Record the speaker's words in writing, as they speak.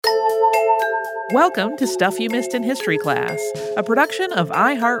Welcome to Stuff You Missed in History Class, a production of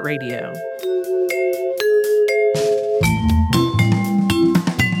iHeartRadio.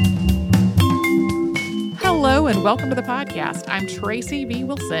 Hello and welcome to the podcast. I'm Tracy V.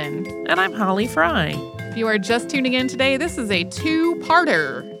 Wilson. And I'm Holly Fry. If you are just tuning in today, this is a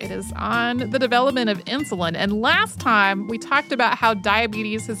two-parter. It is on the development of insulin. And last time, we talked about how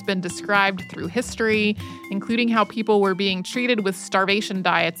diabetes has been described through history, including how people were being treated with starvation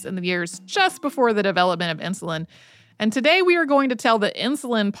diets in the years just before the development of insulin. And today, we are going to tell the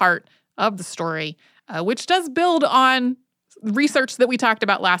insulin part of the story, which does build on research that we talked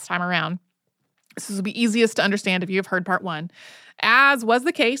about last time around. This will be easiest to understand if you have heard part one. As was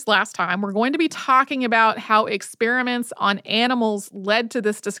the case last time, we're going to be talking about how experiments on animals led to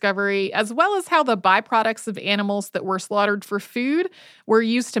this discovery, as well as how the byproducts of animals that were slaughtered for food were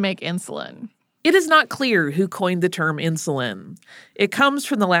used to make insulin. It is not clear who coined the term insulin. It comes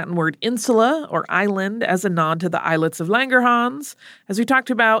from the Latin word insula, or island, as a nod to the islets of Langerhans. As we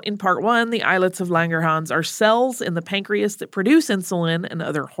talked about in part one, the islets of Langerhans are cells in the pancreas that produce insulin and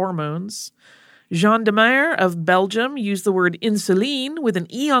other hormones. Jean de Meyer of Belgium used the word insuline with an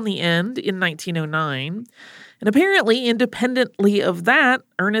E on the end in 1909. And apparently, independently of that,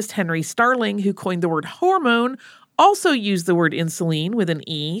 Ernest Henry Starling, who coined the word hormone, also used the word insuline with an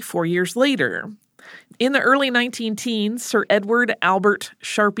E 4 years later. In the early 19-teens, Sir Edward Albert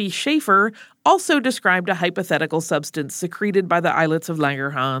Sharpie Schaefer also described a hypothetical substance secreted by the islets of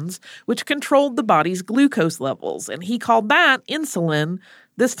Langerhans, which controlled the body's glucose levels, and he called that insulin.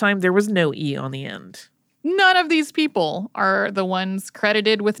 This time, there was no E on the end. None of these people are the ones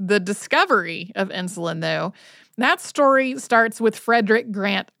credited with the discovery of insulin, though. That story starts with Frederick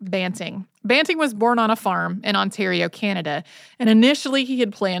Grant Banting. Banting was born on a farm in Ontario, Canada, and initially he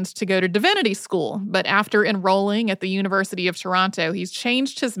had planned to go to divinity school, but after enrolling at the University of Toronto, he's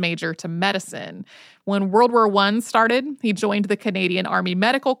changed his major to medicine. When World War I started, he joined the Canadian Army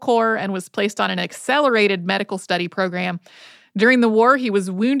Medical Corps and was placed on an accelerated medical study program. During the war, he was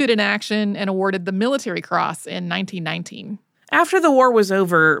wounded in action and awarded the Military Cross in 1919. After the war was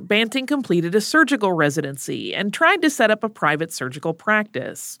over, Banting completed a surgical residency and tried to set up a private surgical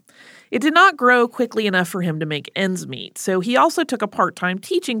practice. It did not grow quickly enough for him to make ends meet, so he also took a part-time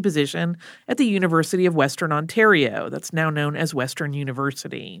teaching position at the University of Western Ontario, that's now known as Western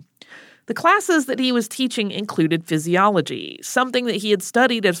University. The classes that he was teaching included physiology, something that he had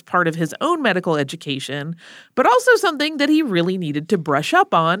studied as part of his own medical education, but also something that he really needed to brush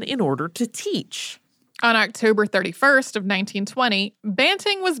up on in order to teach. On October 31st of 1920,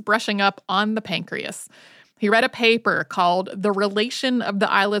 Banting was brushing up on the pancreas. He read a paper called The Relation of the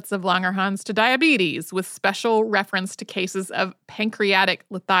Islets of Langerhans to Diabetes, with special reference to cases of pancreatic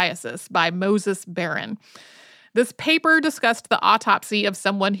lithiasis by Moses Barron. This paper discussed the autopsy of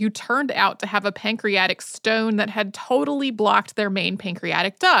someone who turned out to have a pancreatic stone that had totally blocked their main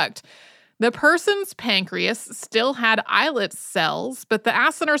pancreatic duct. The person's pancreas still had islet cells, but the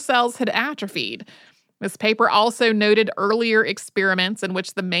acinar cells had atrophied. This paper also noted earlier experiments in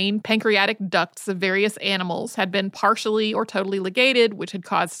which the main pancreatic ducts of various animals had been partially or totally ligated, which had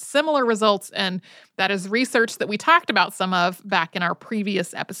caused similar results, and that is research that we talked about some of back in our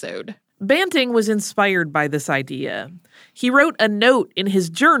previous episode. Banting was inspired by this idea. He wrote a note in his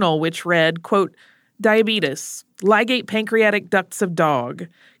journal which read, quote, "Diabetes, ligate pancreatic ducts of dog.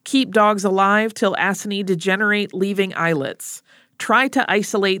 Keep dogs alive till acini degenerate, leaving islets. Try to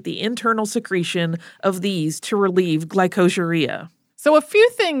isolate the internal secretion of these to relieve glycosuria." So a few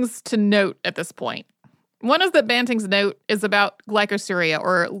things to note at this point. One is that Banting's note is about glycosuria,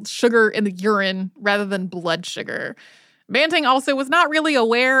 or sugar in the urine, rather than blood sugar. Banting also was not really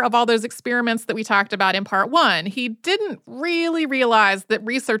aware of all those experiments that we talked about in part one. He didn't really realize that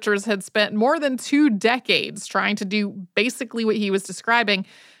researchers had spent more than 2 decades trying to do basically what he was describing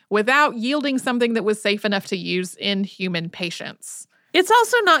without yielding something that was safe enough to use in human patients. It's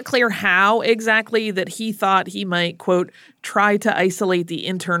also not clear how exactly that he thought he might, quote, try to isolate the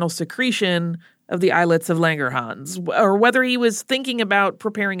internal secretion of the islets of Langerhans, or whether he was thinking about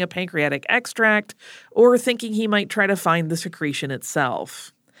preparing a pancreatic extract or thinking he might try to find the secretion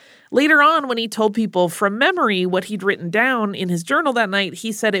itself. Later on, when he told people from memory what he'd written down in his journal that night,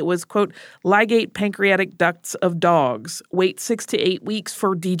 he said it was, quote, ligate pancreatic ducts of dogs, wait 6 to 8 weeks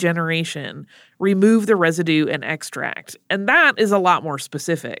for degeneration, remove the residue and extract. And that is a lot more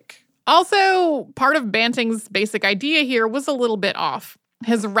specific. Also, part of Banting's basic idea here was a little bit off.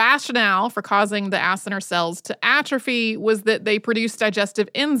 His rationale for causing the acinar cells to atrophy was that they produce digestive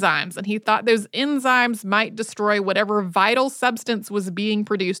enzymes, and he thought those enzymes might destroy whatever vital substance was being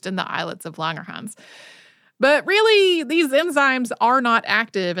produced in the islets of Langerhans. But really, these enzymes are not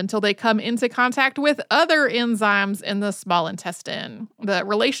active until they come into contact with other enzymes in the small intestine. The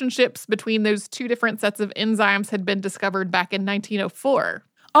relationships between those two different sets of enzymes had been discovered back in 1904.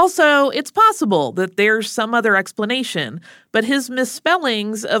 Also, it's possible that there's some other explanation, but his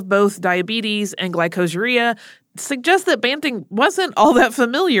misspellings of both diabetes and glycosuria suggest that Banting wasn't all that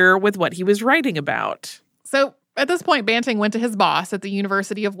familiar with what he was writing about. So, at this point, Banting went to his boss at the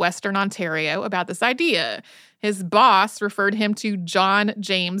University of Western Ontario about this idea. His boss referred him to John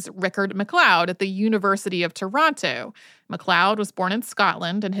James Rickard MacLeod at the University of Toronto. MacLeod was born in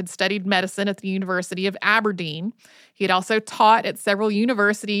Scotland and had studied medicine at the University of Aberdeen. He had also taught at several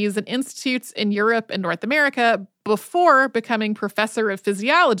universities and institutes in Europe and North America before becoming professor of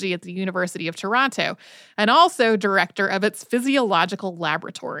physiology at the University of Toronto, and also director of its physiological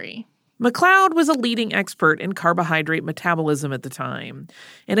laboratory. MacLeod was a leading expert in carbohydrate metabolism at the time,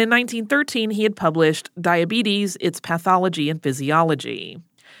 and in 1913 he had published Diabetes, Its Pathology and Physiology.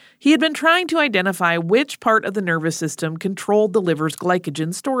 He had been trying to identify which part of the nervous system controlled the liver's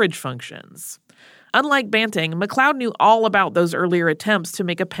glycogen storage functions. Unlike Banting, MacLeod knew all about those earlier attempts to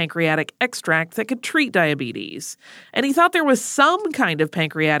make a pancreatic extract that could treat diabetes, and he thought there was some kind of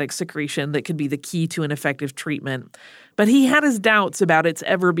pancreatic secretion that could be the key to an effective treatment, but he had his doubts about its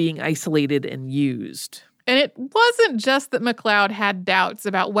ever being isolated and used. And it wasn't just that MacLeod had doubts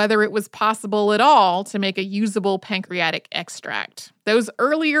about whether it was possible at all to make a usable pancreatic extract. Those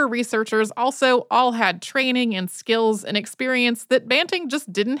earlier researchers also all had training and skills and experience that Banting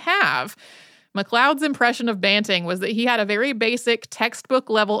just didn't have. MacLeod's impression of Banting was that he had a very basic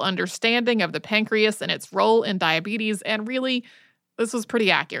textbook-level understanding of the pancreas and its role in diabetes, and really, this was pretty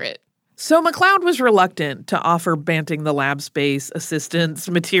accurate. So MacLeod was reluctant to offer Banting the lab space, assistance,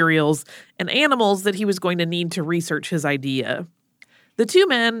 materials, and animals that he was going to need to research his idea. The two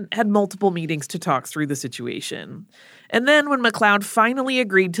men had multiple meetings to talk through the situation. And then when MacLeod finally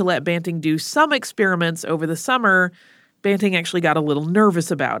agreed to let Banting do some experiments over the summer, Banting actually got a little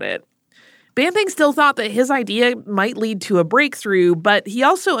nervous about it. Banting still thought that his idea might lead to a breakthrough, but he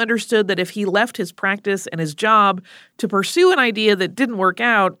also understood that if he left his practice and his job to pursue an idea that didn't work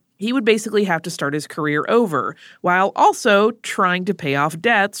out, he would basically have to start his career over, while also trying to pay off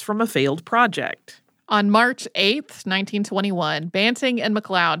debts from a failed project. On March 8th, 1921, Banting and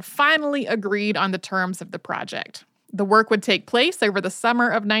MacLeod finally agreed on the terms of the project. The work would take place over the summer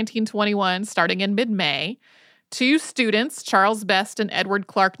of 1921, starting in mid-May. 2 students, Charles Best and Edward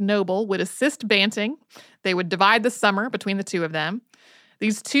Clark Noble, would assist Banting. They would divide the summer between the two of them.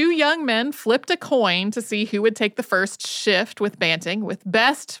 These 2 young men flipped a coin to see who would take the first shift with Banting, with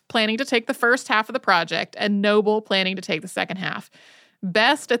Best planning to take the first half of the project and Noble planning to take the second half.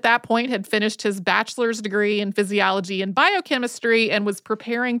 Best, at that point, had finished his bachelor's degree in physiology and biochemistry and was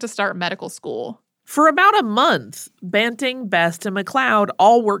preparing to start medical school. For about a month, Banting, Best, and MacLeod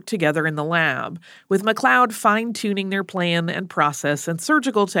all worked together in the lab, with MacLeod fine-tuning their plan and process and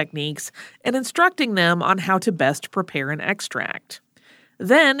surgical techniques and instructing them on how to best prepare an extract.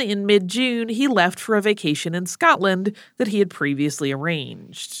 Then, in mid-June, he left for a vacation in Scotland that he had previously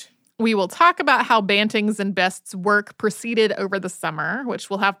arranged. We will talk about how Banting's and Best's work proceeded over the summer, which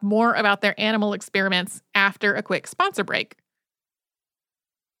will have more about their animal experiments after a quick sponsor break.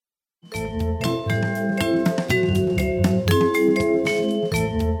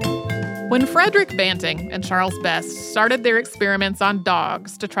 When Frederick Banting and Charles Best started their experiments on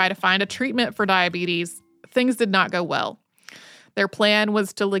dogs to try to find a treatment for diabetes, things did not go well. Their plan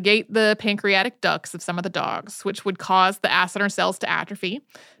was to ligate the pancreatic ducts of some of the dogs, which would cause the acinar cells to atrophy,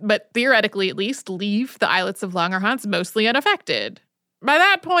 but theoretically at least leave the islets of Langerhans mostly unaffected. By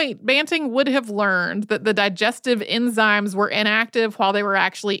that point, Banting would have learned that the digestive enzymes were inactive while they were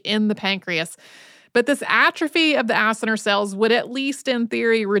actually in the pancreas. But this atrophy of the acinar cells would, at least in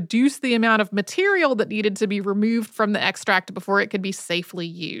theory, reduce the amount of material that needed to be removed from the extract before it could be safely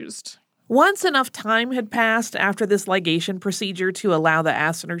used. Once enough time had passed after this ligation procedure to allow the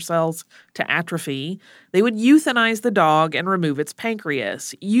acinar cells to atrophy, they would euthanize the dog and remove its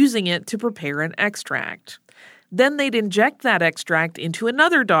pancreas, using it to prepare an extract. Then they'd inject that extract into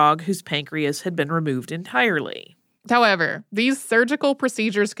another dog whose pancreas had been removed entirely. However, these surgical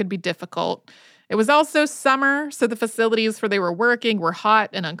procedures could be difficult. It was also summer, so the facilities where they were working were hot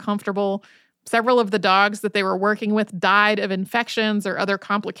and uncomfortable. Several of the dogs that they were working with died of infections or other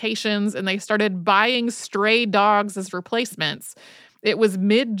complications, and they started buying stray dogs as replacements. It was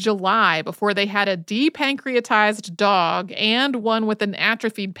mid-July before they had a depancreatized dog and one with an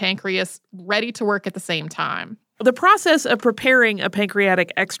atrophied pancreas ready to work at the same time. The process of preparing a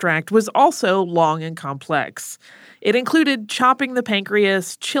pancreatic extract was also long and complex. It included chopping the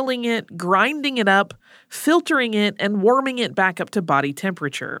pancreas, chilling it, grinding it up, filtering it, and warming it back up to body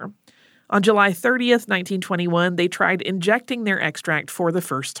temperature. On July 30th, 1921, they tried injecting their extract for the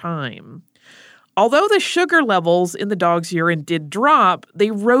first time. Although the sugar levels in the dog's urine did drop, they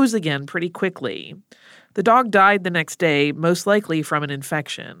rose again pretty quickly. The dog died the next day, most likely from an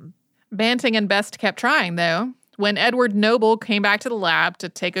infection. Banting and Best kept trying, though. When Edward Noble came back to the lab to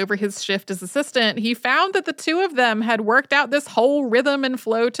take over his shift as assistant, he found that the two of them had worked out this whole rhythm and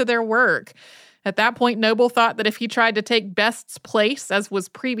flow to their work. At that point, Noble thought that if he tried to take Best's place, as was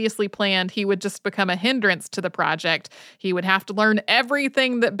previously planned, he would just become a hindrance to the project. He would have to learn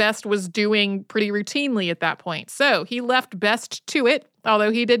everything that Best was doing pretty routinely at that point. So he left Best to it,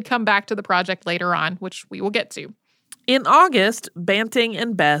 although he did come back to the project later on, which we will get to. In August, Banting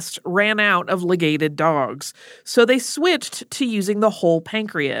and Best ran out of ligated dogs, so they switched to using the whole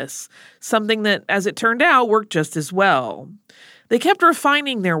pancreas, something that, as it turned out, worked just as well. They kept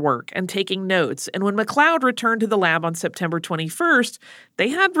refining their work and taking notes, and when McLeod returned to the lab on September 21st, they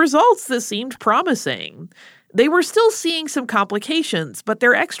had results that seemed promising. They were still seeing some complications, but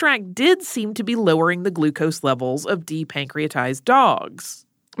their extract did seem to be lowering the glucose levels of depancreatized dogs.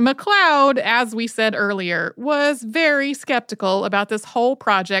 McLeod, as we said earlier, was very skeptical about this whole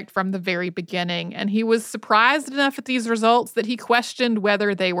project from the very beginning, and he was surprised enough at these results that he questioned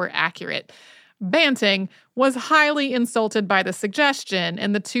whether they were accurate. Banting was highly insulted by the suggestion,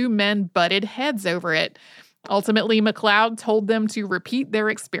 and the two men butted heads over it. Ultimately, McLeod told them to repeat their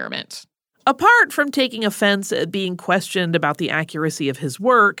experiment. Apart from taking offense at being questioned about the accuracy of his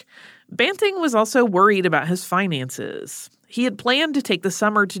work, Banting was also worried about his finances. He had planned to take the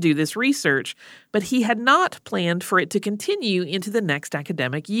summer to do this research, but he had not planned for it to continue into the next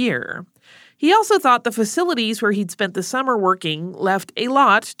academic year. He also thought the facilities where he'd spent the summer working left a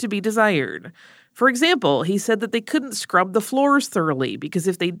lot to be desired. For example, he said that they couldn't scrub the floors thoroughly because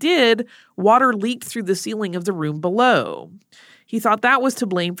if they did, water leaked through the ceiling of the room below. He thought that was to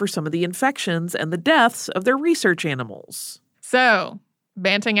blame for some of the infections and the deaths of their research animals. So,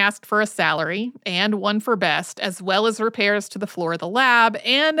 Banting asked for a salary and one for Best, as well as repairs to the floor of the lab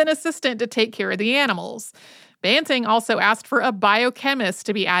and an assistant to take care of the animals. Banting also asked for a biochemist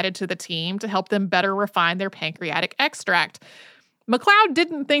to be added to the team to help them better refine their pancreatic extract. McLeod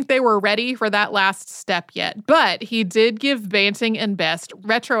didn't think they were ready for that last step yet, but he did give Banting and Best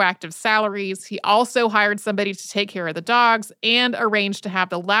retroactive salaries. He also hired somebody to take care of the dogs and arranged to have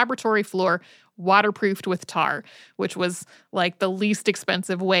the laboratory floor waterproofed with tar, which was like the least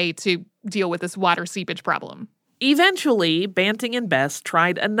expensive way to deal with this water seepage problem. Eventually, Banting and Best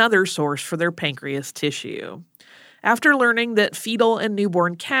tried another source for their pancreas tissue. After learning that fetal and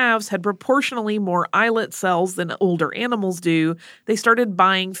newborn calves had proportionally more islet cells than older animals do, they started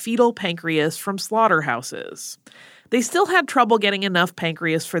buying fetal pancreas from slaughterhouses. They still had trouble getting enough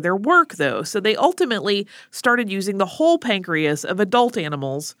pancreas for their work, though, so they ultimately started using the whole pancreas of adult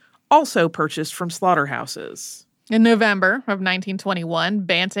animals, also purchased from slaughterhouses. In November of 1921,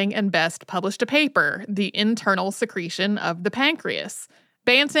 Banting and Best published a paper, The Internal Secretion of the Pancreas.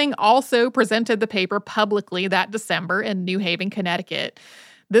 Banting also presented the paper publicly that December in New Haven, Connecticut.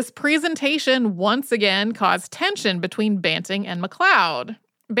 This presentation once again caused tension between Banting and McLeod.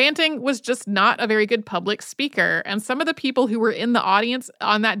 Banting was just not a very good public speaker, and some of the people who were in the audience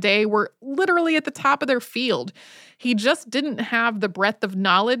on that day were literally at the top of their field. He just didn't have the breadth of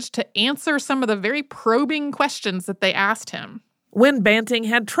knowledge to answer some of the very probing questions that they asked him. When Banting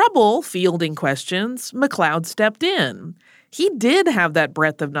had trouble fielding questions, McLeod stepped in. He did have that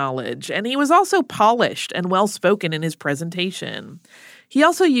breadth of knowledge, and he was also polished and well-spoken in his presentation. He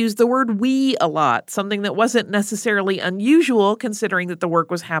also used the word we a lot, something that wasn't necessarily unusual considering that the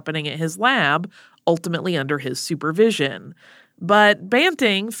work was happening at his lab, ultimately under his supervision. But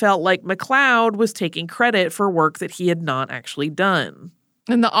Banting felt like McLeod was taking credit for work that he had not actually done.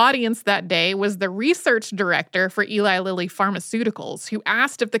 In the audience that day was the research director for Eli Lilly Pharmaceuticals, who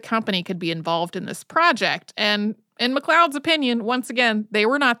asked if the company could be involved in this project. And in McLeod's opinion, once again, they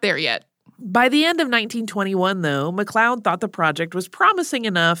were not there yet. By the end of 1921, though, McLeod thought the project was promising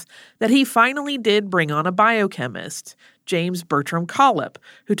enough that he finally did bring on a biochemist, James Bertram Collip,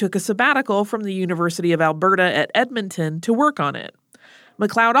 who took a sabbatical from the University of Alberta at Edmonton to work on it.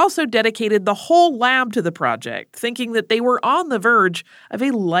 McLeod also dedicated the whole lab to the project, thinking that they were on the verge of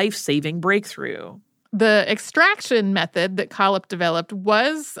a life-saving breakthrough. The extraction method that Collip developed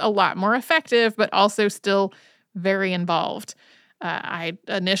was a lot more effective, but also still very involved. I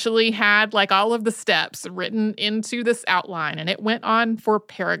initially had all of the steps written into this outline, and it went on for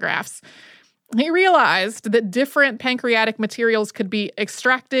paragraphs. He realized that different pancreatic materials could be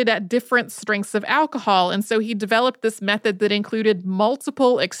extracted at different strengths of alcohol, and so he developed this method that included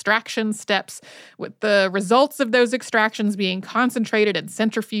multiple extraction steps, with the results of those extractions being concentrated and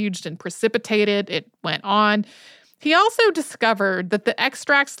centrifuged and precipitated. It went on. He also discovered that the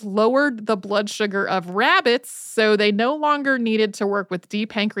extracts lowered the blood sugar of rabbits, so they no longer needed to work with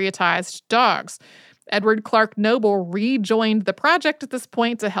depancreatized dogs. Edward Clark Noble rejoined the project at this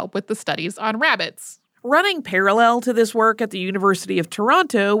point to help with the studies on rabbits. Running parallel to this work at the University of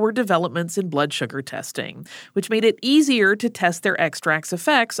Toronto were developments in blood sugar testing, which made it easier to test their extract's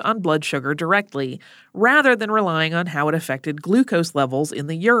effects on blood sugar directly, rather than relying on how it affected glucose levels in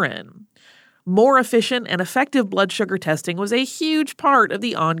the urine. More efficient and effective blood sugar testing was a huge part of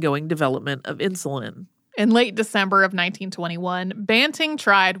the ongoing development of insulin. In late December of 1921, Banting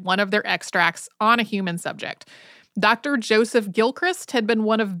tried one of their extracts on a human subject. Dr. Joseph Gilchrist had been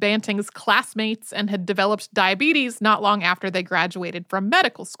one of Banting's classmates and had developed diabetes not long after they graduated from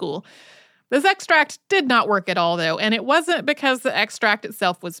medical school. This extract did not work at all, though, and it wasn't because the extract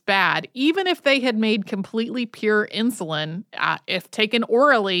itself was bad. Even if they had made completely pure insulin, if taken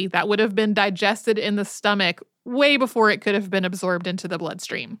orally, that would have been digested in the stomach way before it could have been absorbed into the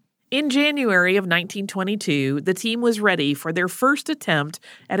bloodstream. In January of 1922, the team was ready for their first attempt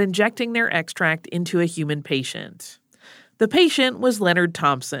at injecting their extract into a human patient. The patient was Leonard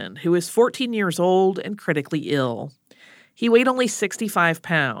Thompson, who was 14 years old and critically ill. He weighed only 65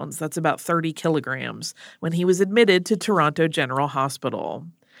 pounds, that's about 30 kilograms, when he was admitted to Toronto General Hospital.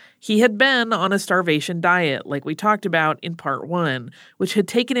 He had been on a starvation diet, like we talked about in Part 1, which had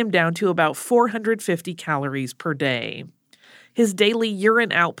taken him down to about 450 calories per day. His daily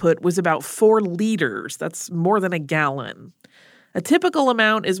urine output was about 4 liters. That's more than a gallon. A typical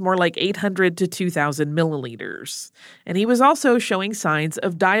amount is more like 800 to 2,000 milliliters. And he was also showing signs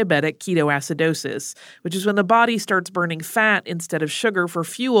of diabetic ketoacidosis, which is when the body starts burning fat instead of sugar for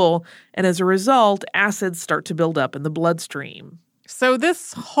fuel, and as a result, acids start to build up in the bloodstream. So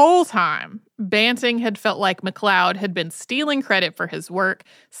this whole time, Banting had felt like McLeod had been stealing credit for his work,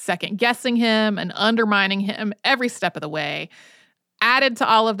 second-guessing him and undermining him every step of the way. Added to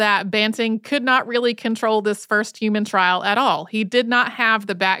all of that, Banting could not really control this first human trial at all. He did not have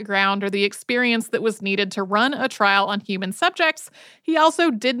the background or the experience that was needed to run a trial on human subjects. He also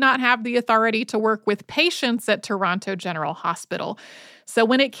did not have the authority to work with patients at Toronto General Hospital. So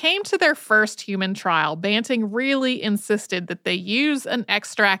when it came to their first human trial, Banting really insisted that they use an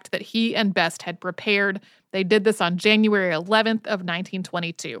extract that he and Best had prepared. They did this on January 11th of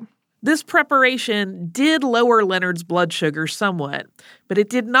 1922. This preparation did lower Leonard's blood sugar somewhat, but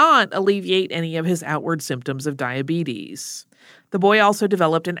it did not alleviate any of his outward symptoms of diabetes. The boy also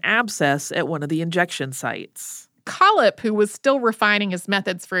developed an abscess at one of the injection sites. Collip, who was still refining his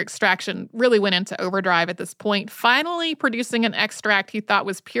methods for extraction, really went into overdrive at this point, finally producing an extract he thought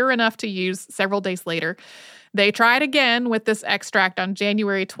was pure enough to use several days later. They tried again with this extract on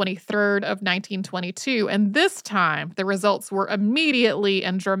January 23rd of 1922, and this time the results were immediately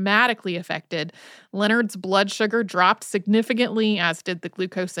and dramatically affected. Leonard's blood sugar dropped significantly, as did the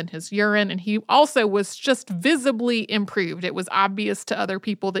glucose in his urine, and he also was just visibly improved. It was obvious to other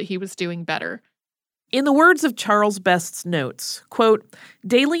people that he was doing better. In the words of Charles Best's notes, quote,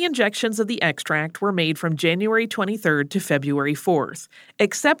 daily injections of the extract were made from January 23rd to February 4th,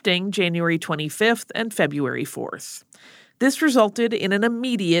 excepting January 25th and February 4th. This resulted in an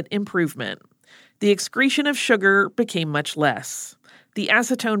immediate improvement. The excretion of sugar became much less. The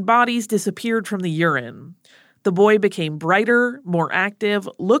acetone bodies disappeared from the urine. The boy became brighter, more active,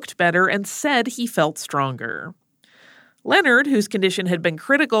 looked better, and said he felt stronger. Leonard, whose condition had been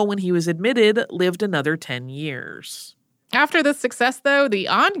critical when he was admitted, lived another 10 years. After this success, though, the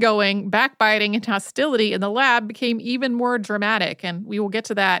ongoing backbiting and hostility in the lab became even more dramatic, and we will get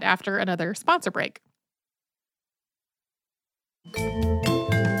to that after another sponsor break.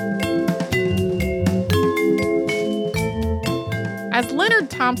 As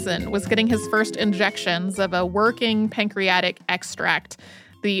Leonard Thompson was getting his first injections of a working pancreatic extract,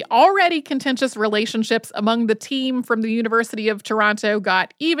 the already contentious relationships among the team from the University of Toronto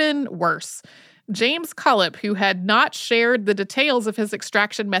got even worse. James Collip, who had not shared the details of his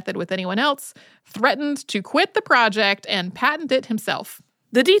extraction method with anyone else, threatened to quit the project and patent it himself.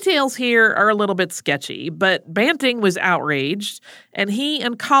 The details here are a little bit sketchy, but Banting was outraged, and he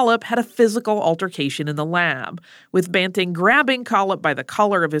and Collip had a physical altercation in the lab, with Banting grabbing Collip by the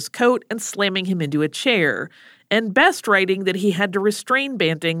collar of his coat and slamming him into a chair, and Best writing that he had to restrain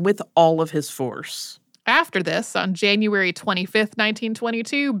Banting with all of his force. After this, on January 25th,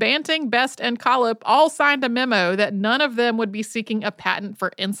 1922, Banting, Best, and Collip all signed a memo that none of them would be seeking a patent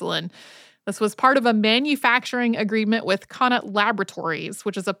for insulin. This was part of a manufacturing agreement with Connaught Laboratories,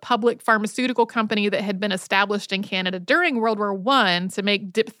 which is a public pharmaceutical company that had been established in Canada during World War I to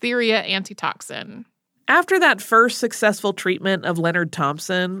make diphtheria antitoxin. After that first successful treatment of Leonard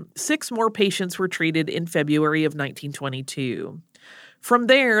Thompson, 6 more patients were treated in February of 1922. From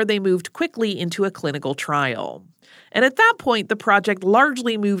there, they moved quickly into a clinical trial. And at that point, the project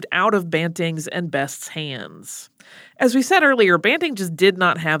largely moved out of Banting's and Best's hands. As we said earlier, Banting just did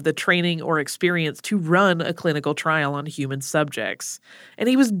not have the training or experience to run a clinical trial on human subjects. And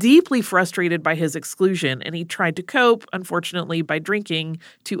he was deeply frustrated by his exclusion, and he tried to cope, unfortunately, by drinking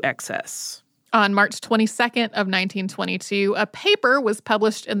to excess. On March 22nd of 1922, a paper was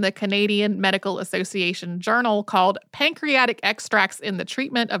published in the Canadian Medical Association Journal called Pancreatic Extracts in the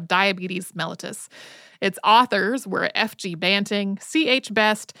Treatment of Diabetes Mellitus. Its authors were F.G. Banting, C.H.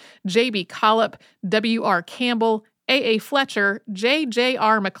 Best, J.B. Collip, W.R. Campbell, A.A. Fletcher,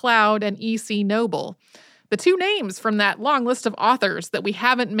 J.J.R. McLeod, and E.C. Noble. The 2 names from that long list of authors that we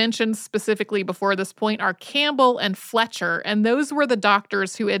haven't mentioned specifically before this point are Campbell and Fletcher, and those were the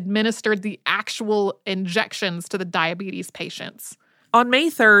doctors who administered the actual injections to the diabetes patients. On May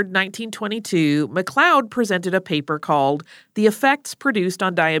 3, 1922, McLeod presented a paper called The Effects Produced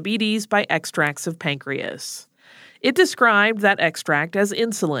on Diabetes by Extracts of Pancreas. It described that extract as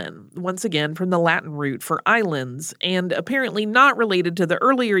insulin, once again from the Latin root for islands, and apparently not related to the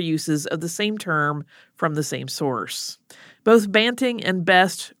earlier uses of the same term from the same source. Both Banting and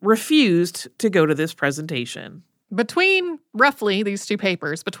Best refused to go to this presentation. Between, roughly, these 2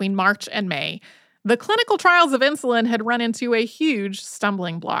 papers, between March and May, the clinical trials of insulin had run into a huge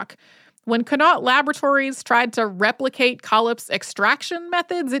stumbling block. When Connaught Laboratories tried to replicate Collip's extraction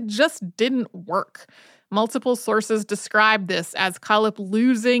methods, it just didn't work. Multiple sources describe this as Collip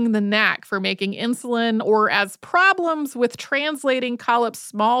losing the knack for making insulin or as problems with translating Collip's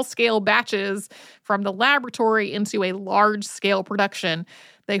small-scale batches from the laboratory into a large-scale production.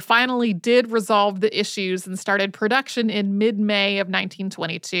 They finally did resolve the issues and started production in mid-May of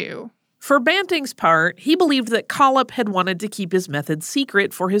 1922. For Banting's part, he believed that Collip had wanted to keep his method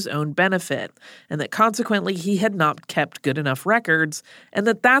secret for his own benefit, and that consequently he had not kept good enough records, and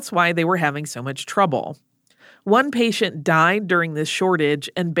that's why they were having so much trouble. One patient died during this shortage,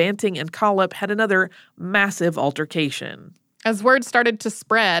 and Banting and Collip had another massive altercation. As word started to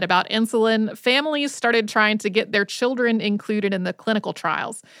spread about insulin, families started trying to get their children included in the clinical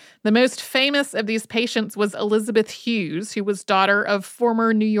trials. The most famous of these patients was Elizabeth Hughes, who was daughter of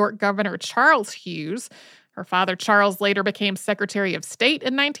former New York Governor Charles Hughes. Her father, Charles, later became Secretary of State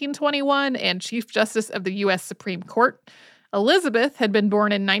in 1921 and Chief Justice of the U.S. Supreme Court. Elizabeth had been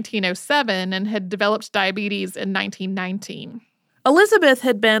born in 1907 and had developed diabetes in 1919. Elizabeth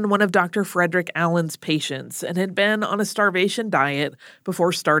had been one of Dr. Frederick Allen's patients and had been on a starvation diet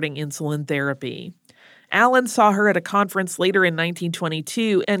before starting insulin therapy. Allen saw her at a conference later in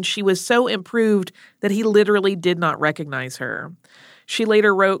 1922, and she was so improved that he literally did not recognize her. She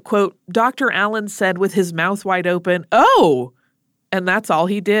later wrote, quote, "Dr. Allen said with his mouth wide open, 'Oh!' And that's all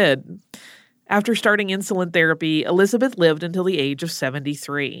he did." After starting insulin therapy, Elizabeth lived until the age of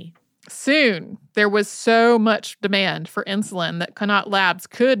 73. Soon, there was so much demand for insulin that Connaught Labs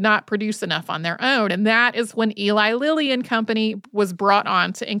could not produce enough on their own, and that is when Eli Lilly and Company was brought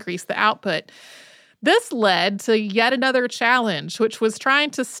on to increase the output. This led to yet another challenge, which was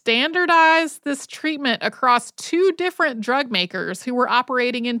trying to standardize this treatment across 2 different drug makers who were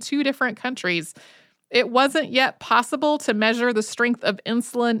operating in 2 different countries. It wasn't yet possible to measure the strength of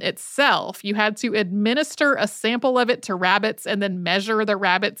insulin itself. You had to administer a sample of it to rabbits and then measure the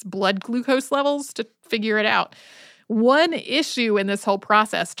rabbits' blood glucose levels to figure it out. One issue in this whole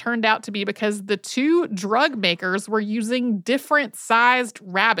process turned out to be because the 2 drug makers were using different sized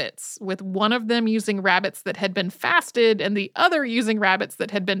rabbits, with one of them using rabbits that had been fasted and the other using rabbits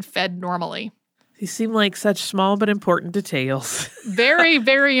that had been fed normally. These seem like such small but important details. Very,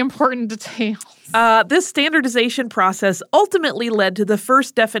 very important details. This standardization process ultimately led to the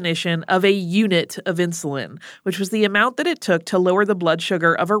first definition of a unit of insulin, which was the amount that it took to lower the blood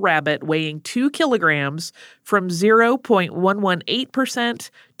sugar of a rabbit weighing 2 kilograms from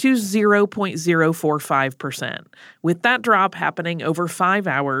 0.118% to 0.045%, with that drop happening over 5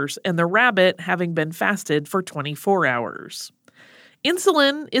 hours and the rabbit having been fasted for 24 hours.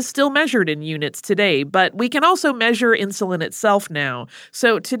 Insulin is still measured in units today, but we can also measure insulin itself now.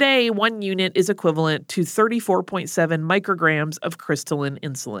 So today, 1 unit is equivalent to 34.7 micrograms of crystalline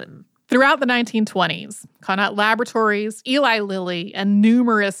insulin. Throughout the 1920s, Connaught Laboratories, Eli Lilly, and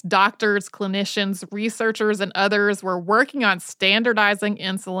numerous doctors, clinicians, researchers, and others were working on standardizing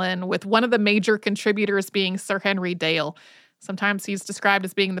insulin, with one of the major contributors being Sir Henry Dale. Sometimes he's described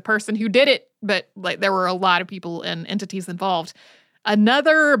as being the person who did it, but there were a lot of people and entities involved.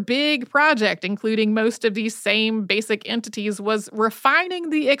 Another big project, including most of these same basic entities, was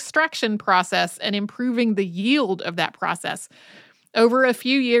refining the extraction process and improving the yield of that process. Over a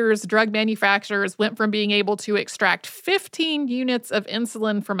few years, drug manufacturers went from being able to extract 15 units of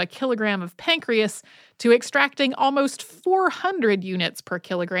insulin from a kilogram of pancreas to extracting almost 400 units per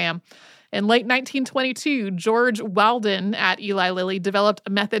kilogram. In late 1922, George Walden at Eli Lilly developed a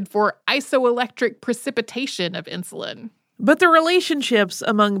method for isoelectric precipitation of insulin. But the relationships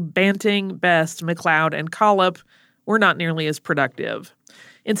among Banting, Best, McLeod, and Collip were not nearly as productive.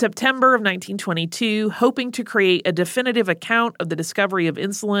 In September of 1922, hoping to create a definitive account of the discovery of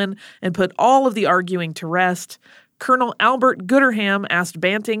insulin and put all of the arguing to rest, Colonel Albert Gooderham asked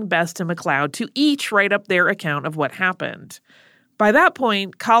Banting, Best, and McLeod to each write up their account of what happened. By that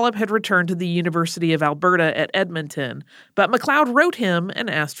point, Collip had returned to the University of Alberta at Edmonton, but McLeod wrote him and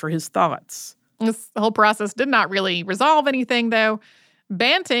asked for his thoughts. This whole process did not really resolve anything, though.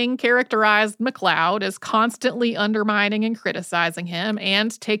 Banting characterized McLeod as constantly undermining and criticizing him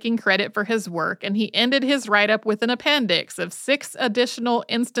and taking credit for his work, and he ended his write-up with an appendix of 6 additional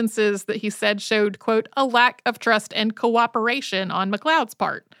instances that he said showed, quote, a lack of trust and cooperation on McLeod's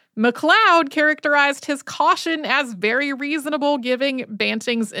part. McLeod characterized his caution as very reasonable, giving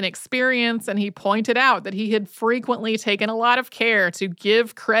Banting's inexperience, and he pointed out that he had frequently taken a lot of care to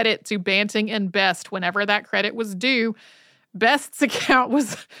give credit to Banting and Best whenever that credit was due. Best's account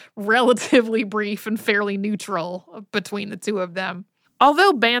was relatively brief and fairly neutral between the two of them.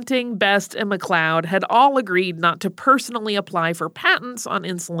 Although Banting, Best, and McLeod had all agreed not to personally apply for patents on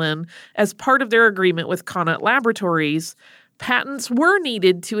insulin as part of their agreement with Connaught Laboratories, patents were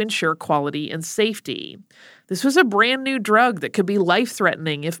needed to ensure quality and safety. This was a brand new drug that could be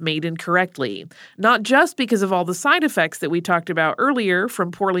life-threatening if made incorrectly, not just because of all the side effects that we talked about earlier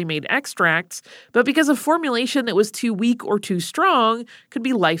from poorly made extracts, but because a formulation that was too weak or too strong could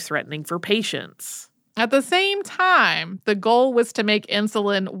be life-threatening for patients. At the same time, the goal was to make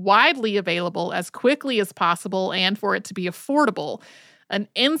insulin widely available as quickly as possible and for it to be affordable. An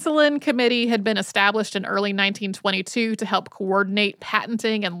insulin committee had been established in early 1922 to help coordinate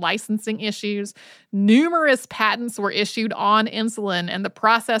patenting and licensing issues. Numerous patents were issued on insulin and the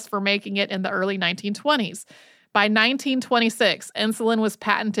process for making it in the early 1920s. By 1926, insulin was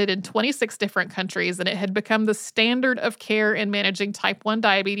patented in 26 different countries, and it had become the standard of care in managing type 1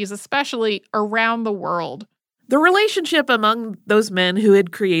 diabetes, especially around the world. The relationship among those men who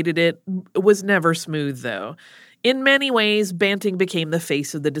had created it was never smooth, though. In many ways, Banting became the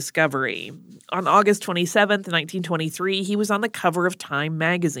face of the discovery. On August 27, 1923, he was on the cover of Time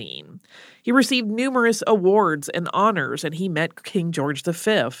magazine. He received numerous awards and honors, and he met King George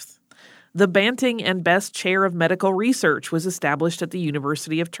V. The Banting and Best Chair of Medical Research was established at the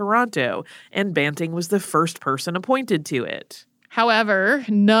University of Toronto, and Banting was the first person appointed to it. However,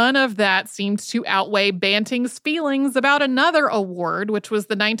 none of that seemed to outweigh Banting's feelings about another award, which was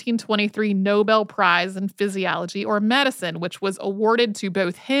the 1923 Nobel Prize in Physiology or Medicine, which was awarded to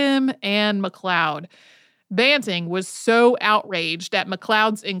both him and McLeod. Banting was so outraged at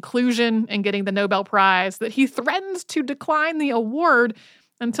McLeod's inclusion in getting the Nobel Prize that he threatened to decline the award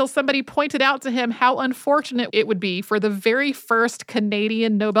until somebody pointed out to him how unfortunate it would be for the very first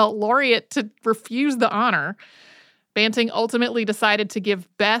Canadian Nobel laureate to refuse the honor. Banting ultimately decided to give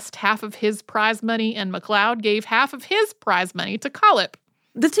Best half of his prize money, and McLeod gave half of his prize money to Collip.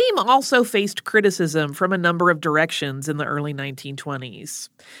 The team also faced criticism from a number of directions in the early 1920s.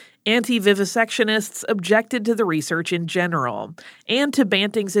 Anti-vivisectionists objected to the research in general, and to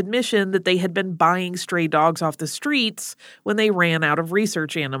Banting's admission that they had been buying stray dogs off the streets when they ran out of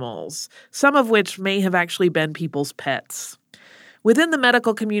research animals, some of which may have actually been people's pets. Within the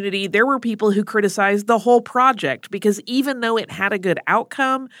medical community, there were people who criticized the whole project because even though it had a good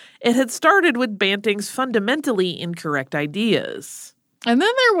outcome, it had started with Banting's fundamentally incorrect ideas. And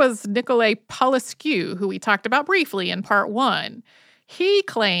then there was Nicolas Polescu, who we talked about briefly in part 1. He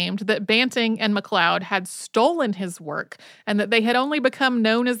claimed that Banting and McLeod had stolen his work and that they had only become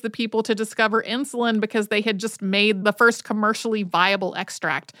known as the people to discover insulin because they had just made the first commercially viable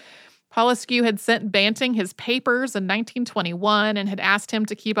extract. Polescu had sent Banting his papers in 1921 and had asked him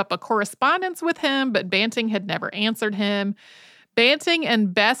to keep up a correspondence with him, but Banting had never answered him. Banting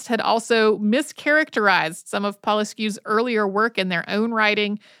and Best had also mischaracterized some of Polescu's earlier work in their own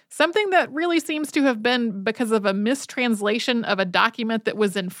writing, something that really seems to have been because of a mistranslation of a document that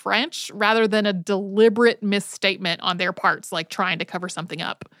was in French rather than a deliberate misstatement on their parts, like trying to cover something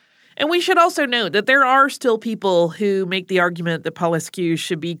up. And we should also note that there are still people who make the argument that Polescu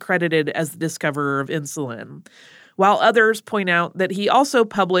should be credited as the discoverer of insulin. while others point out that he also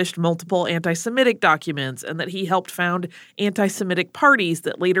published multiple anti-Semitic documents and that he helped found anti-Semitic parties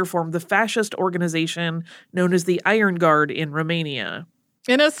that later formed the fascist organization known as the Iron Guard in Romania.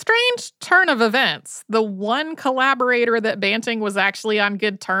 In a strange turn of events, the one collaborator that Banting was actually on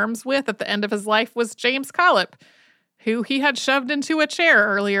good terms with at the end of his life was James Collip, who he had shoved into a chair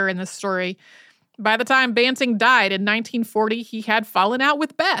earlier in this story. By the time Banting died in 1940, he had fallen out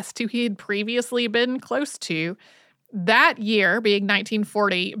with Best, who he had previously been close to. That year, being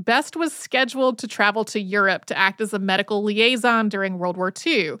 1940, Best was scheduled to travel to Europe to act as a medical liaison during World War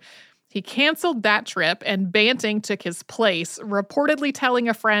II. He canceled that trip, and Banting took his place, reportedly telling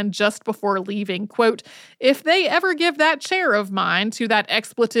a friend just before leaving, quote, "If they ever give that chair of mine to that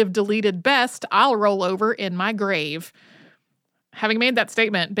expletive-deleted Best, I'll roll over in my grave." Having made that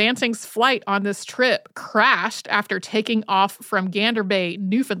statement, Banting's flight on this trip crashed after taking off from Gander Bay,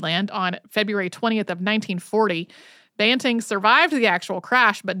 Newfoundland on February 20th of 1940. Banting survived the actual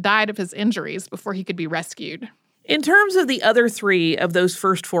crash but died of his injuries before he could be rescued. In terms of the other three of those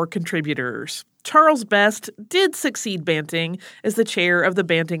first four contributors, Charles Best did succeed Banting as the chair of the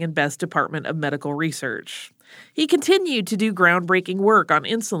Banting and Best Department of Medical Research. He continued to do groundbreaking work on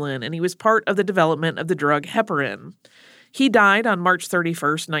insulin, and he was part of the development of the drug heparin. He died on March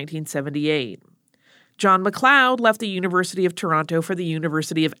 31st, 1978. John MacLeod left the University of Toronto for the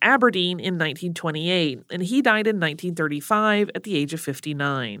University of Aberdeen in 1928, and he died in 1935 at the age of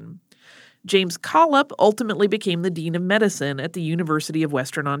 59. James Collip ultimately became the Dean of Medicine at the University of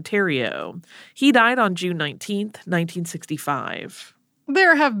Western Ontario. He died on June 19, 1965.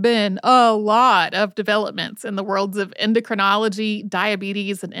 There have been a lot of developments in the worlds of endocrinology,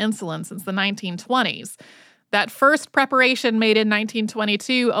 diabetes, and insulin since the 1920s. That first preparation made in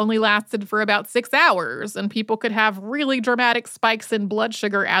 1922 only lasted for about 6 hours, and people could have really dramatic spikes in blood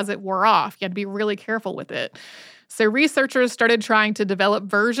sugar as it wore off. You had to be really careful with it. So researchers started trying to develop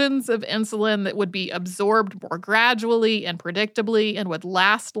versions of insulin that would be absorbed more gradually and predictably and would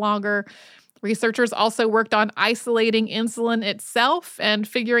last longer. Researchers also worked on isolating insulin itself and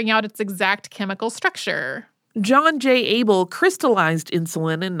figuring out its exact chemical structure. John J. Abel crystallized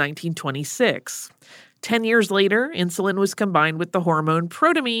insulin in 1926. 10 years later, insulin was combined with the hormone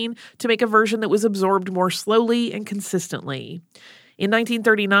protamine to make a version that was absorbed more slowly and consistently. In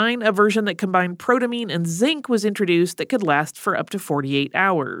 1939, a version that combined protamine and zinc was introduced that could last for up to 48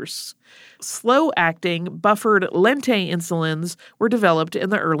 hours. Slow-acting, buffered lente insulins were developed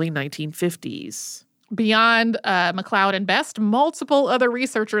in the early 1950s. Beyond MacLeod and Best, multiple other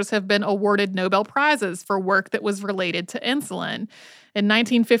researchers have been awarded Nobel Prizes for work that was related to insulin. In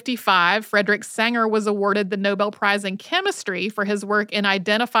 1955, Frederick Sanger was awarded the Nobel Prize in Chemistry for his work in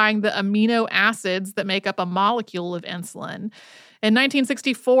identifying the amino acids that make up a molecule of insulin. In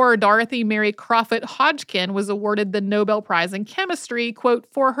 1964, Dorothy Mary Crawford Hodgkin was awarded the Nobel Prize in Chemistry, quote,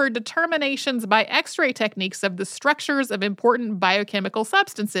 for her determinations by X-ray techniques of the structures of important biochemical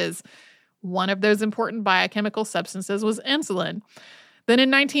substances. One of those important biochemical substances was insulin. Then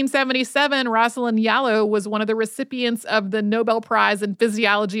in 1977, Rosalind Yalow was one of the recipients of the Nobel Prize in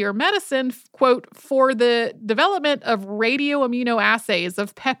Physiology or Medicine, quote, for the development of radioimmunoassays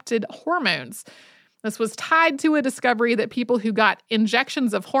of peptid hormones. This was tied to a discovery that people who got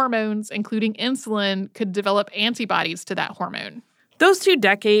injections of hormones, including insulin, could develop antibodies to that hormone. Those 2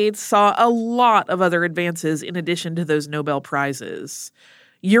 decades saw a lot of other advances in addition to those Nobel Prizes.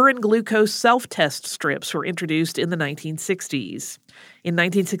 Urine glucose self-test strips were introduced in the 1960s. In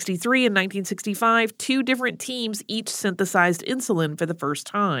 1963 and 1965, 2 different teams each synthesized insulin for the first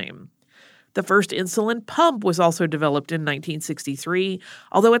time. The first insulin pump was also developed in 1963,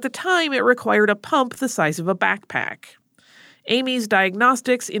 although at the time it required a pump the size of a backpack. Amy's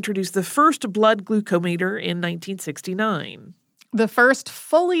Diagnostics introduced the first blood glucometer in 1969. The first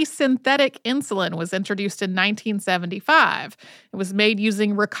fully synthetic insulin was introduced in 1975. It was made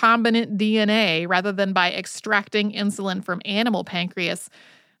using recombinant DNA rather than by extracting insulin from animal pancreas.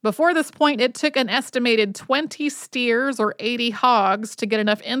 Before this point, it took an estimated 20 steers or 80 hogs to get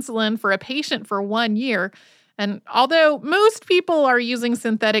enough insulin for a patient for 1 year. And although most people are using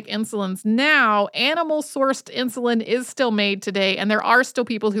synthetic insulins now, animal-sourced insulin is still made today, and there are still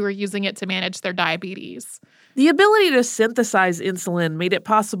people who are using it to manage their diabetes. The ability to synthesize insulin made it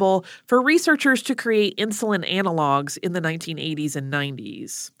possible for researchers to create insulin analogs in the 1980s and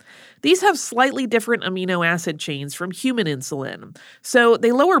 90s. These have slightly different amino acid chains from human insulin, so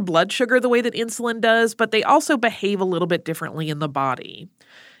they lower blood sugar the way that insulin does, but they also behave a little bit differently in the body.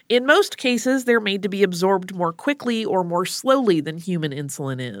 In most cases, they're made to be absorbed more quickly or more slowly than human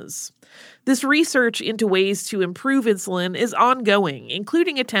insulin is. This research into ways to improve insulin is ongoing,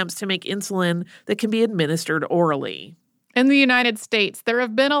 including attempts to make insulin that can be administered orally. In the United States, there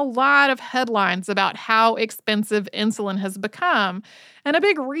have been a lot of headlines about how expensive insulin has become. And a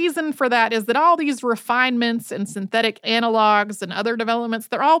big reason for that is that all these refinements and synthetic analogs and other developments,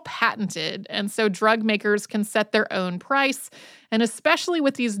 they're all patented. And so drug makers can set their own price. And especially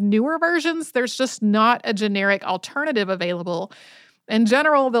with these newer versions, there's just not a generic alternative available. In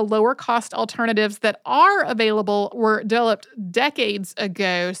general, the lower-cost alternatives that are available were developed decades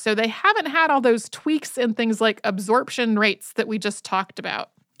ago, so they haven't had all those tweaks in things like absorption rates that we just talked about.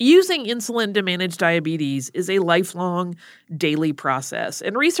 Using insulin to manage diabetes is a lifelong, daily process,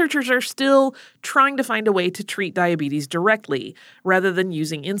 and researchers are still trying to find a way to treat diabetes directly, rather than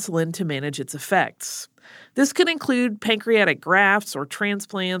using insulin to manage its effects. This could include pancreatic grafts or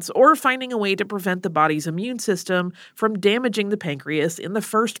transplants, or finding a way to prevent the body's immune system from damaging the pancreas in the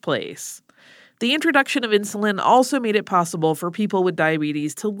first place. The introduction of insulin also made it possible for people with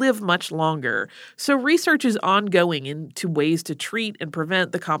diabetes to live much longer, so research is ongoing into ways to treat and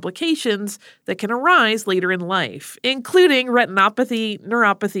prevent the complications that can arise later in life, including retinopathy,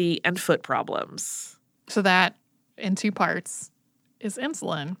 neuropathy, and foot problems. So that, in two parts, is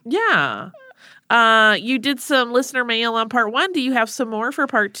insulin. Yeah. You did some listener mail on part 1. Do you have some more for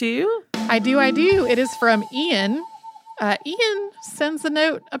part 2? I do. It is from Ian. Ian sends a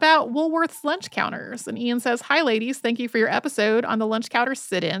note about Woolworth's lunch counters. And Ian says, "Hi, ladies. Thank you for your episode on the lunch counter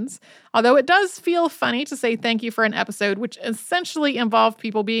sit-ins. Although it does feel funny to say thank you for an episode which essentially involved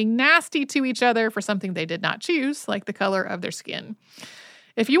people being nasty to each other for something they did not choose, like the color of their skin.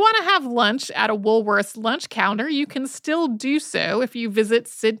 If you want to have lunch at a Woolworth's lunch counter, you can still do so if you visit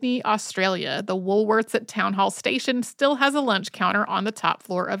Sydney, Australia. The Woolworths at Town Hall Station still has a lunch counter on the top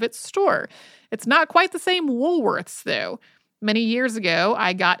floor of its store. It's not quite the same Woolworths, though. Many years ago,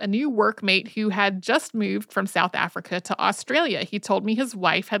 I got a new workmate who had just moved from South Africa to Australia. He told me his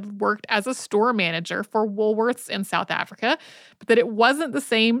wife had worked as a store manager for Woolworths in South Africa, but that it wasn't the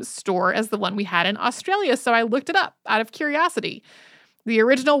same store as the one we had in Australia, so I looked it up out of curiosity. The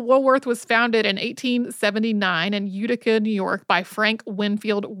original Woolworth was founded in 1879 in Utica, New York by Frank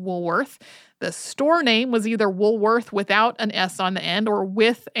Winfield Woolworth. The store name was either Woolworth without an S on the end or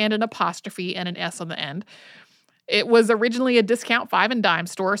with and an apostrophe and an S on the end. It was originally a discount 5 and dime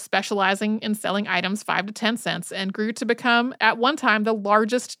store specializing in selling items 5 to 10 cents and grew to become, at one time, the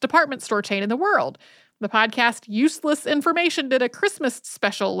largest department store chain in the world. The podcast Useless Information did a Christmas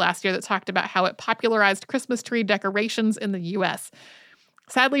special last year that talked about how it popularized Christmas tree decorations in the U.S.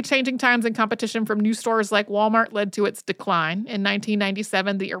 Sadly, changing times and competition from new stores like Walmart led to its decline. In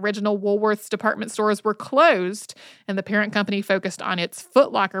 1997, the original Woolworths department stores were closed, and the parent company focused on its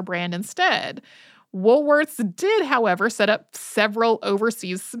Foot Locker brand instead. Woolworths did, however, set up several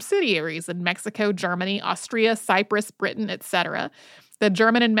overseas subsidiaries in Mexico, Germany, Austria, Cyprus, Britain, etc. The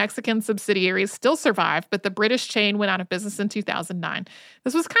German and Mexican subsidiaries still survived, but the British chain went out of business in 2009.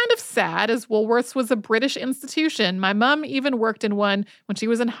 This was kind of sad, as Woolworths was a British institution. My mom even worked in one when she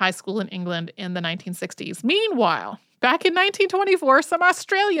was in high school in England in the 1960s. Meanwhile, back in 1924, some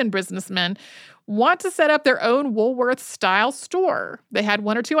Australian businessmen want to set up their own Woolworths-style store. They had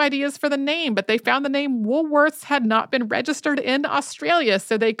 1 or 2 ideas for the name, but they found the name Woolworths had not been registered in Australia,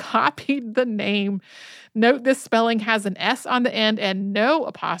 so they copied the name. Note this spelling has an S on the end and no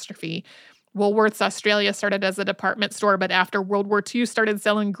apostrophe. Woolworths Australia started as a department store, but after World War II started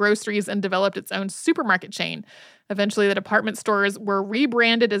selling groceries and developed its own supermarket chain. Eventually, the department stores were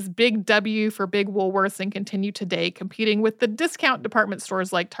rebranded as Big W for Big Woolworths and continue today, competing with the discount department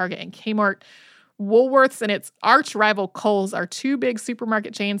stores like Target and Kmart. Woolworths and its arch-rival Coles are 2 big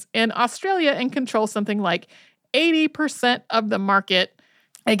supermarket chains in Australia and control something like 80% of the market.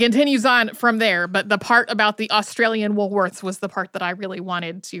 It continues on from there, but the part about the Australian Woolworths was the part that I really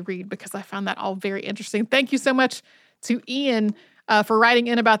wanted to read because I found that all very interesting. Thank you so much to Ian for writing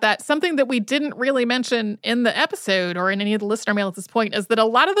in about that. Something that we didn't really mention in the episode or in any of the listener mail at this point is that a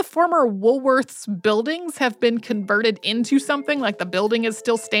lot of the former Woolworths buildings have been converted into something, like the building is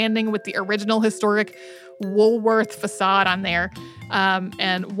still standing with the original historic Woolworth facade on there.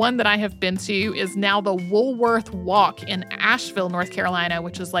 And one that I have been to is now the Woolworth Walk in Asheville, North Carolina,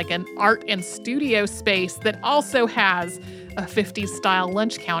 which is like an art and studio space that also has a 50s style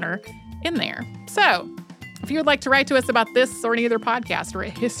lunch counter in there. So if you would like to write to us about this or any other podcast, we're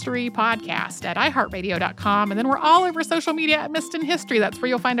at historypodcast@iheartradio.com. And then we're all over social media at Missed in History. That's where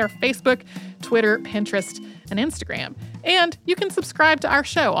you'll find our Facebook, Twitter, Pinterest, and Instagram. And you can subscribe to our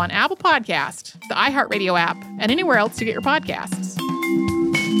show on Apple Podcast, the iHeartRadio app, and anywhere else you get your podcasts.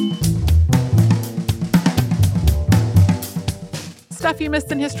 Stuff You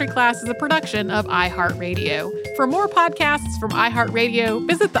Missed in History Class is a production of iHeartRadio. For more podcasts from iHeartRadio,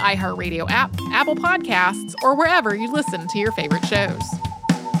 visit the iHeartRadio app, Apple Podcasts, or wherever you listen to your favorite shows.